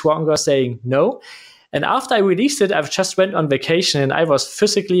be stronger saying no. And after I released it, I just went on vacation and I was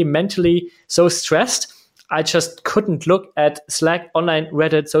physically, mentally so stressed. I just couldn't look at Slack, online,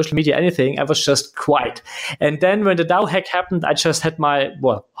 Reddit, social media, anything. I was just quiet. And then when the DAO hack happened, I just had my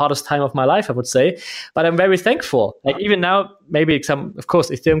hardest time of my life, I would say. But I'm very thankful. Like even now, maybe some, of course,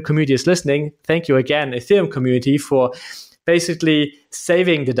 Ethereum community is listening. Thank you again, Ethereum community, for basically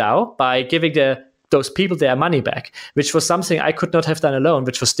saving the DAO by giving those people their money back, which was something I could not have done alone,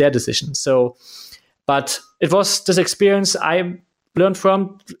 which was their decision. So, but it was this experience I learned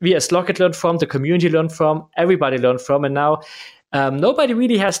from, we as Slock.it learned from, the community learned from, everybody learned from, and now nobody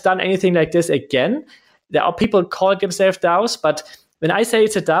really has done anything like this again. There are people calling themselves DAOs, but when I say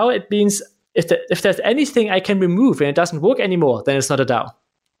it's a DAO, it means if there's anything I can remove and it doesn't work anymore, then it's not a DAO.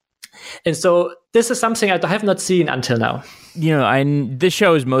 And so this is something I have not seen until now. This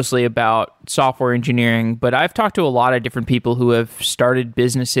show is mostly about software engineering, but I've talked to a lot of different people who have started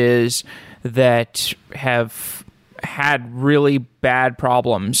businesses that have had really bad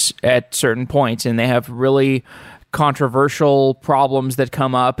problems at certain points, and they have really controversial problems that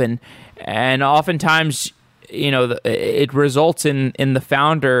come up, and oftentimes, it results in the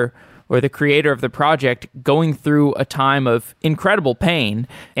founder or the creator of the project going through a time of incredible pain.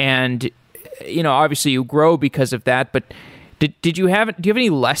 And, obviously you grow because of that, but do you have any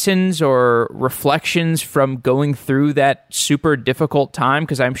lessons or reflections from going through that super difficult time?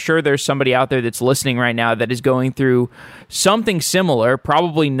 Because I'm sure there's somebody out there that's listening right now that is going through something similar,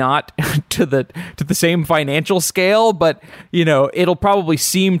 probably not to the same financial scale, but it'll probably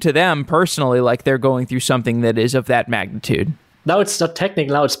seem to them personally like they're going through something that is of that magnitude. Now it's not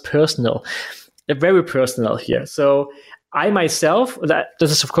technical, now it's personal. Very personal here. So I myself,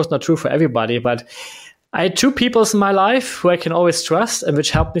 this is of course not true for everybody, but I had two people in my life who I can always trust and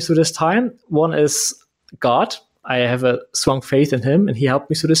which helped me through this time. One is God. I have a strong faith in him and he helped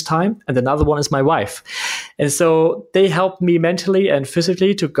me through this time. And another one is my wife. And so they helped me mentally and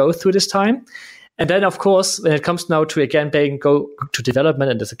physically to go through this time. And then, of course, when it comes now to, again, go to development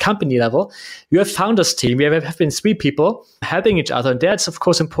and at a company level, you have founders team. We have been 3 people helping each other. And that's, of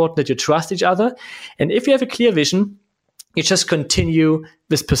course, important that you trust each other. And if you have a clear vision, you just continue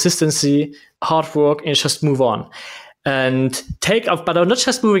with persistency, hard work, and just move on. And but I'm not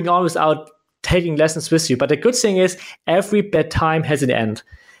just moving on without taking lessons with you. But the good thing is every bad time has an end.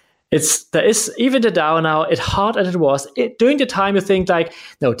 There is even the DAO now, it's hard as it was. During the time you think like,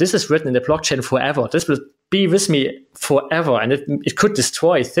 no, this is written in the blockchain forever. This will be with me forever. And it could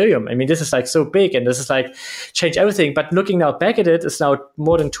destroy Ethereum. I mean, this is like so big and this is like change everything. But looking now back at it, it's now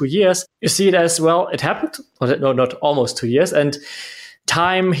more than 2 years. You see it as, well, it happened. Or no, not almost 2 years. And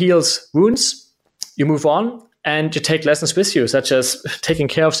time heals wounds. You move on and you take lessons with you, such as taking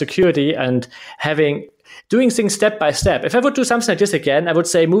care of security and doing things step by step. If I would do something like this again, I would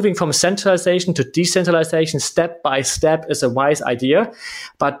say moving from centralization to decentralization step by step is a wise idea.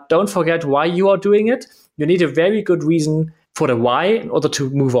 But don't forget why you are doing it. You need a very good reason for the why in order to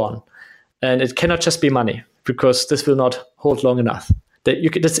move on. And it cannot just be money, because this will not hold long enough. There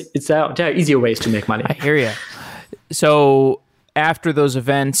are easier ways to make money. I hear you. So after those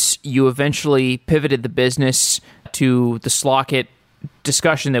events, you eventually pivoted the business to the Slock.it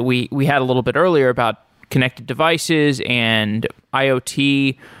discussion that we had a little bit earlier about connected devices and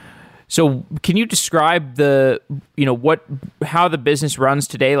IoT. So can you describe how the business runs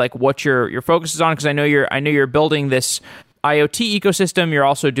today, like what your focus is on? Because I know you're building this IoT ecosystem. You're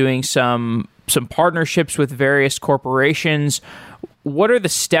also doing some partnerships with various corporations. What are the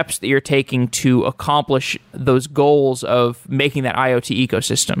steps that you're taking to accomplish those goals of making that IoT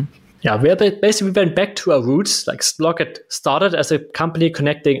ecosystem? Yeah, we went back to our roots. Like Slock.it started as a company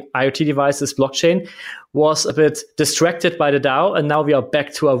connecting IoT devices, blockchain, was a bit distracted by the DAO, and now we are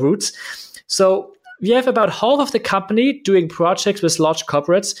back to our roots. So we have about half of the company doing projects with large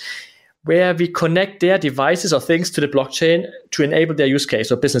corporates where we connect their devices or things to the blockchain to enable their use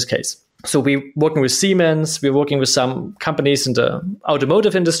case or business case. So we're working with Siemens, we're working with some companies in the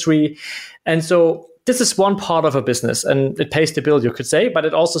automotive industry. And so this is one part of a business, and it pays the bill, you could say, but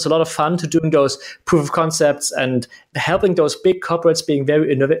it also is a lot of fun to doing those proof of concepts and helping those big corporates being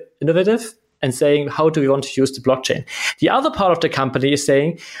very innovative and saying, how do we want to use the blockchain? The other part of the company is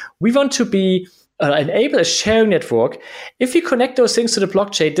saying, we want to enable a sharing network. If we connect those things to the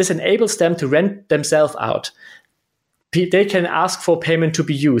blockchain, this enables them to rent themselves out. They can ask for payment to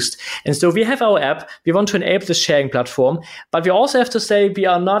be used. And so we have our app. We want to enable the sharing platform, but we also have to say we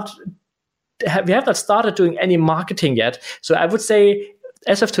have not started doing any marketing yet. So I would say,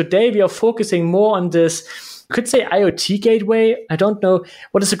 as of today, we are focusing more on this, you could say IoT gateway. I don't know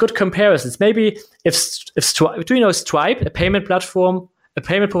what is a good comparison. It's maybe do you know Stripe, a payment platform, a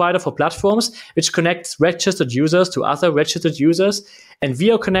payment provider for platforms, which connects registered users to other registered users. And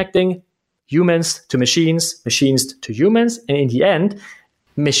we are connecting humans to machines, machines to humans, and in the end,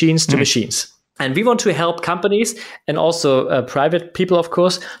 machines to machines. And we want to help companies and also private people, of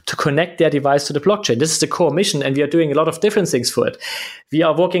course, to connect their device to the blockchain. This is the core mission, and we are doing a lot of different things for it. We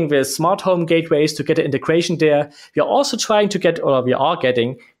are working with smart home gateways to get an integration there. We are also trying to we are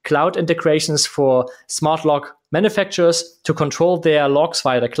getting cloud integrations for smart lock manufacturers to control their locks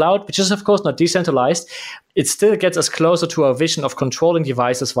via the cloud, which is, of course, not decentralized. It still gets us closer to our vision of controlling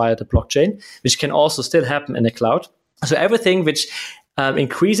devices via the blockchain, which can also still happen in the cloud. So everything which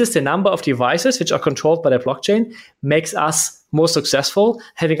increases the number of devices which are controlled by the blockchain makes us more successful,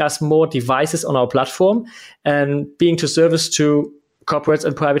 having us more devices on our platform and being to service to corporates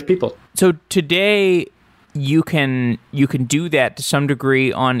and private people. So today you can do that to some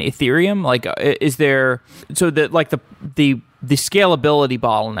degree on Ethereum. Like, is there the scalability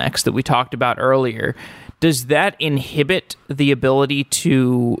bottlenecks that we talked about earlier? Does that inhibit the ability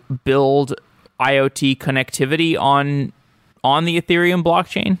to build IoT connectivity on the Ethereum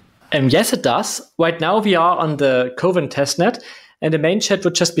blockchain? Yes, it does. Right now, we are on the Coven testnet, and the main chat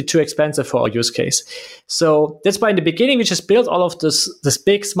would just be too expensive for our use case. So that's why in the beginning, we just built all of this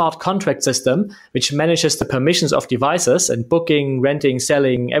big smart contract system, which manages the permissions of devices and booking, renting,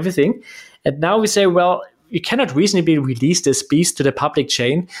 selling, everything. And now we say, well, you cannot reasonably release this beast to the public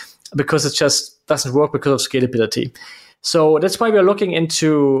chain because it just doesn't work because of scalability. So that's why we're looking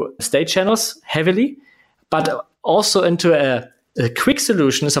into state channels heavily, but also into a quick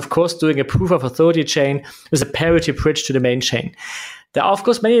solution is, of course, doing a proof of authority chain with a parity bridge to the main chain. There are, of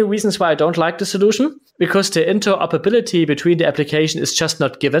course, many reasons why I don't like the solution, because the interoperability between the application is just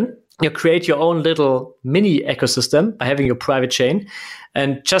not given. You create your own little mini ecosystem by having your private chain,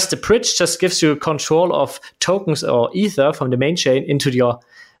 and just the bridge just gives you control of tokens or ether from the main chain into your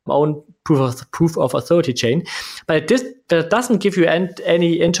own proof of authority chain. But it doesn't give you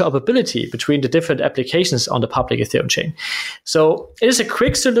any interoperability between the different applications on the public Ethereum chain. So it is a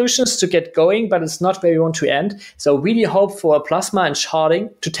quick solution to get going, but it's not where we want to end. So really hope for Plasma and sharding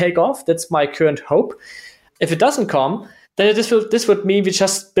to take off. That's my current hope. If it doesn't come, then this would mean we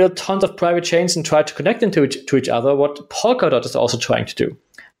just build tons of private chains and try to connect them to each other, what Polkadot is also trying to do.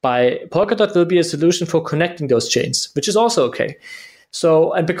 Polkadot will be a solution for connecting those chains, which is also okay.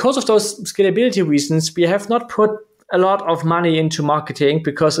 So, and because of those scalability reasons, we have not put a lot of money into marketing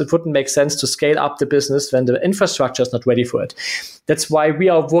because it wouldn't make sense to scale up the business when the infrastructure is not ready for it. That's why we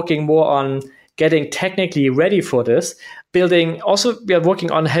are working more on getting technically ready for this. We are working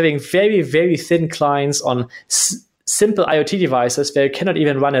on having very, very thin clients on simple IoT devices where you cannot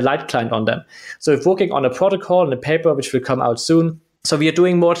even run a light client on them. So we're working on a protocol and a paper which will come out soon. So we are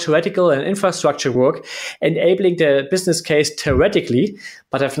doing more theoretical and infrastructure work, enabling the business case theoretically,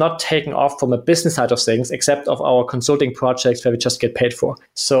 but have not taken off from a business side of things, except of our consulting projects where we just get paid for.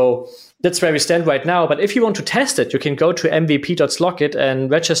 So that's where we stand right now. But if you want to test it, you can go to mvp.slock.it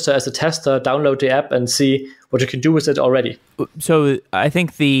and register as a tester, download the app, and see what you can do with it already. So I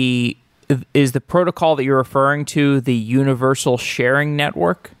think is the protocol that you're referring to the Universal Sharing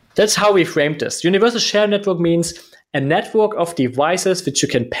Network? That's how we framed this. Universal Sharing Network means a network of devices which you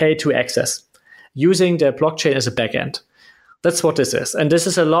can pay to access using the blockchain as a backend. That's what this is. And this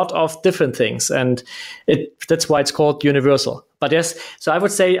is a lot of different things. And that's why it's called universal. But yes, so I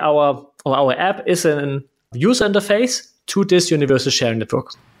would say our app is an user interface to this universal sharing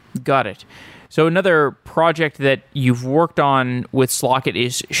network. Got it. So another project that you've worked on with Slock.it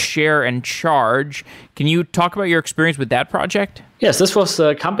is Share and Charge. Can you talk about your experience with that project? Yes, this was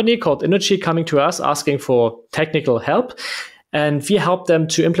a company called Energy coming to us asking for technical help. And we helped them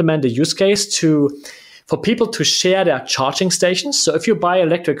to implement a use case for people to share their charging stations. So if you buy an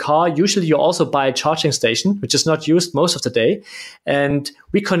electric car, usually you also buy a charging station, which is not used most of the day. And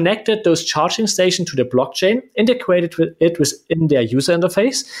we connected those charging stations to the blockchain, integrated it within their user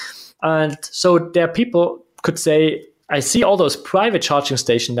interface. And so there people could say, I see all those private charging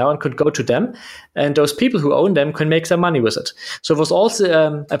stations now and could go to them. And those people who own them can make some money with it. So it was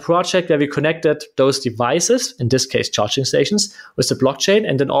also a project where we connected those devices, in this case, charging stations, with the blockchain,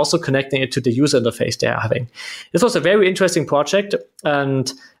 and then also connecting it to the user interface they are having. This was a very interesting project.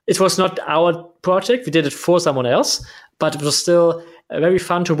 And it was not our project. We did it for someone else, but it was still very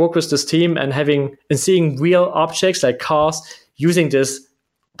fun to work with this team and seeing real objects like cars using this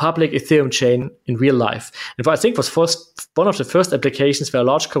public Ethereum chain in real life. And what I think was one of the first applications where a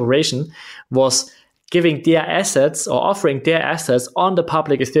large corporation was giving their assets or offering their assets on the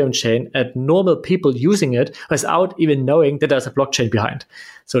public Ethereum chain and normal people using it without even knowing that there's a blockchain behind.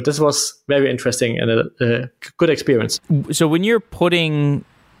 So this was very interesting and a good experience. So when you're putting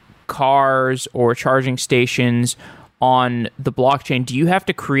cars or charging stations on the blockchain, do you have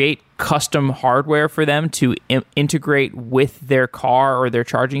to create custom hardware for them to integrate with their car or their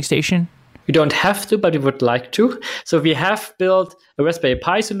charging station? We don't have to, but we would like to. So we have built a Raspberry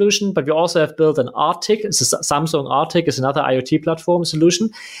Pi solution, but we also have built an Arctic. It's a Samsung Arctic is another IoT platform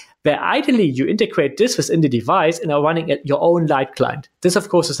solution, where ideally you integrate this within the device and are running at your own light client. This, of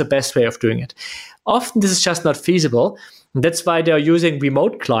course, is the best way of doing it. Often this is just not feasible. And that's why they're using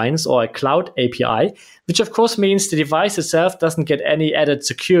remote clients or a cloud API, which of course means the device itself doesn't get any added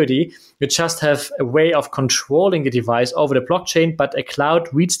security. You just have a way of controlling the device over the blockchain, but a cloud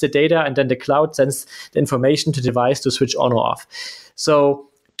reads the data and then the cloud sends the information to the device to switch on or off. So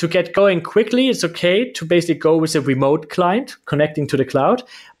to get going quickly, it's okay to basically go with a remote client connecting to the cloud.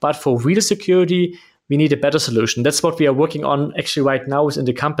 But for real security, we need a better solution. That's what we are working on actually right now within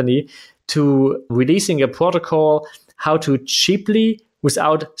the company, to releasing a protocol, how to cheaply,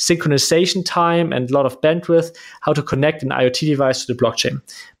 without synchronization time and a lot of bandwidth, how to connect an IoT device to the blockchain.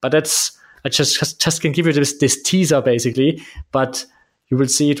 But I just can give you this teaser basically, but you will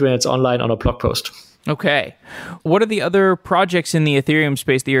see it when it's online on a blog post. Okay. What are the other projects in the Ethereum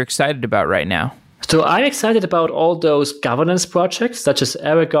space that you're excited about right now? So I'm excited about all those governance projects such as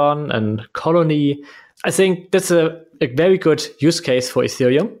Aragon and Colony. I think that's a very good use case for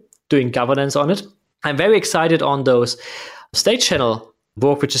Ethereum, doing governance on it. I'm very excited on those state channel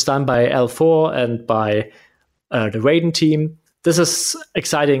work, which is done by L4 and by the Raiden team. This is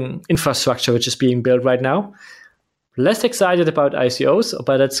exciting infrastructure which is being built right now. Less excited about ICOs,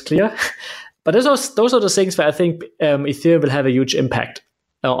 but that's clear. But those are the things where I think Ethereum will have a huge impact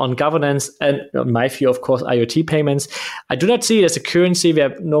on governance and, in my view, of course, IoT payments. I do not see it as a currency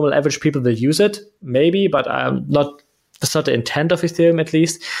where normal average people will use it, maybe, but that's not the intent of Ethereum at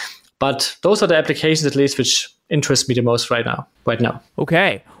least. But those are the applications, at least, which interest me the most right now.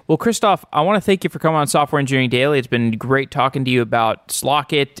 Okay. Well, Christoph, I want to thank you for coming on Software Engineering Daily. It's been great talking to you about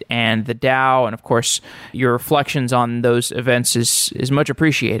Slock.it and the DAO. And, of course, your reflections on those events is much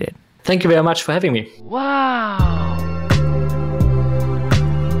appreciated. Thank you very much for having me. Wow.